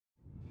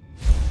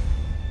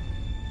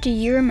Do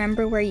you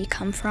remember where you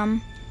come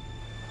from?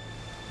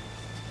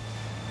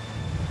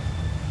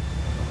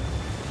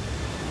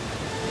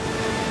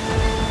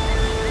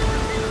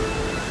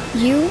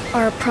 You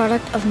are a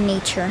product of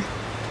nature.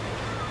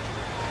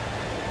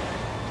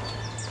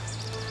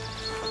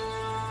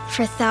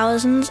 For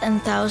thousands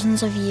and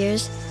thousands of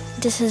years,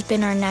 this has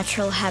been our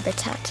natural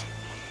habitat.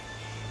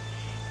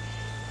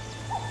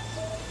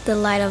 The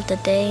light of the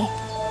day,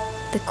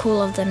 the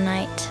cool of the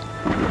night.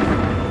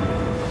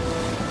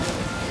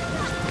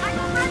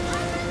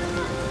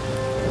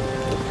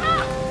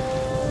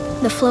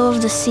 The flow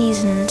of the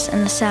seasons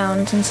and the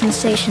sounds and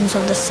sensations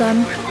of the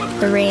sun,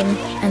 the rain,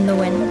 and the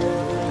wind.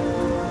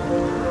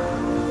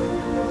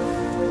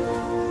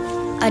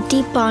 A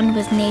deep bond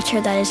with nature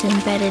that is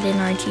embedded in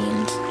our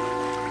genes,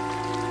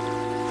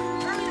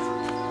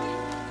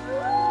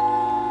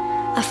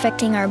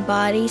 affecting our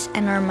bodies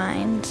and our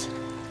minds.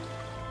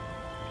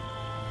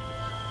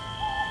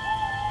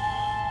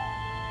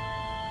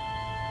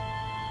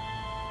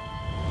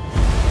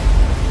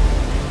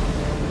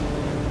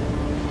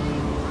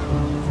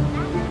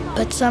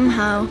 But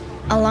somehow,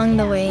 along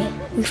the way,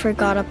 we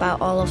forgot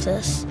about all of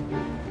this.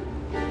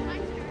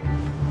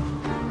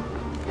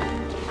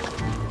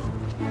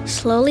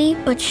 Slowly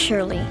but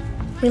surely,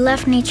 we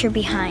left nature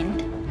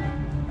behind,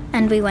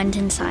 and we went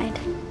inside.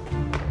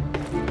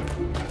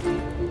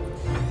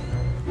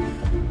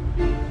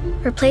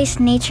 Replaced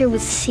nature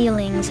with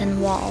ceilings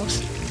and walls,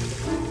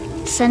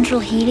 central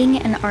heating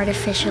and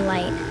artificial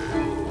light.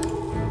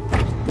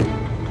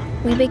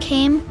 We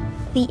became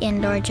the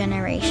indoor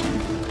generation.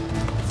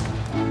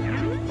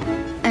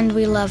 And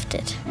we loved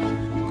it.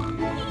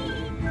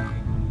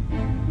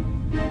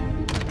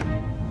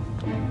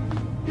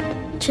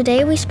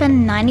 Today we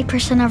spend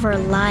 90% of our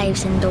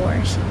lives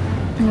indoors,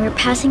 and we're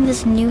passing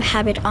this new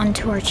habit on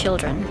to our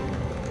children.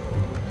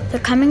 The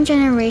coming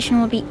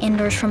generation will be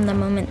indoors from the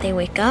moment they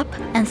wake up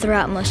and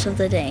throughout most of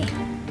the day.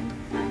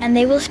 And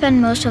they will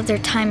spend most of their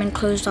time in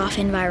closed-off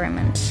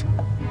environments.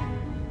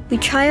 We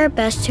try our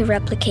best to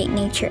replicate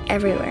nature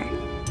everywhere,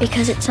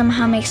 because it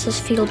somehow makes us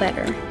feel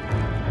better.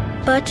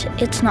 But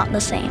it's not the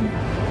same.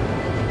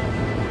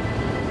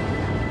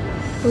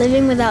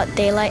 Living without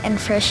daylight and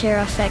fresh air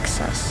affects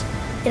us.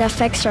 It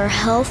affects our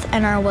health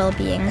and our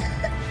well-being.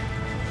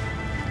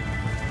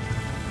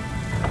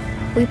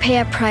 We pay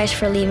a price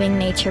for leaving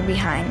nature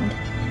behind.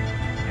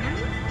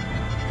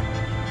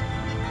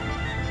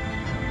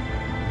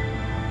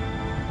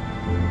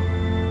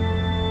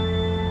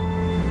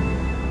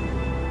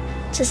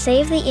 To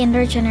save the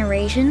indoor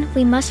generation,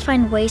 we must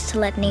find ways to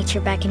let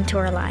nature back into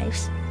our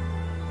lives.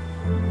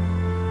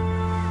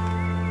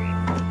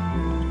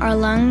 Our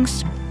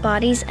lungs,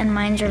 bodies, and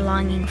minds are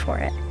longing for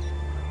it.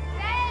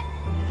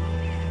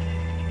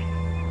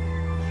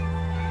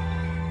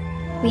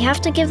 We have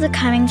to give the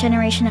coming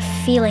generation a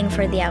feeling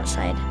for the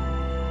outside,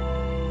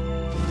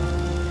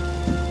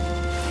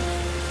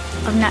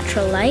 of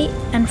natural light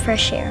and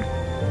fresh air.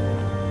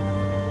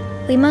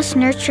 We must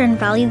nurture and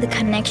value the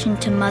connection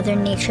to Mother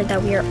Nature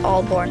that we are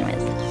all born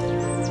with.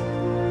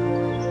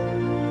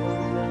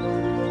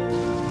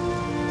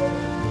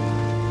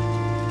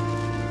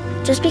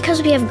 Just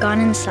because we have gone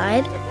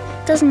inside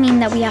doesn't mean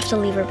that we have to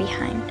leave her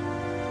behind.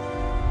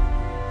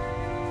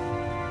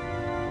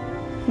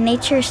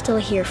 Nature is still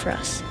here for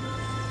us.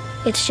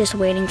 It's just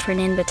waiting for an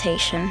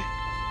invitation.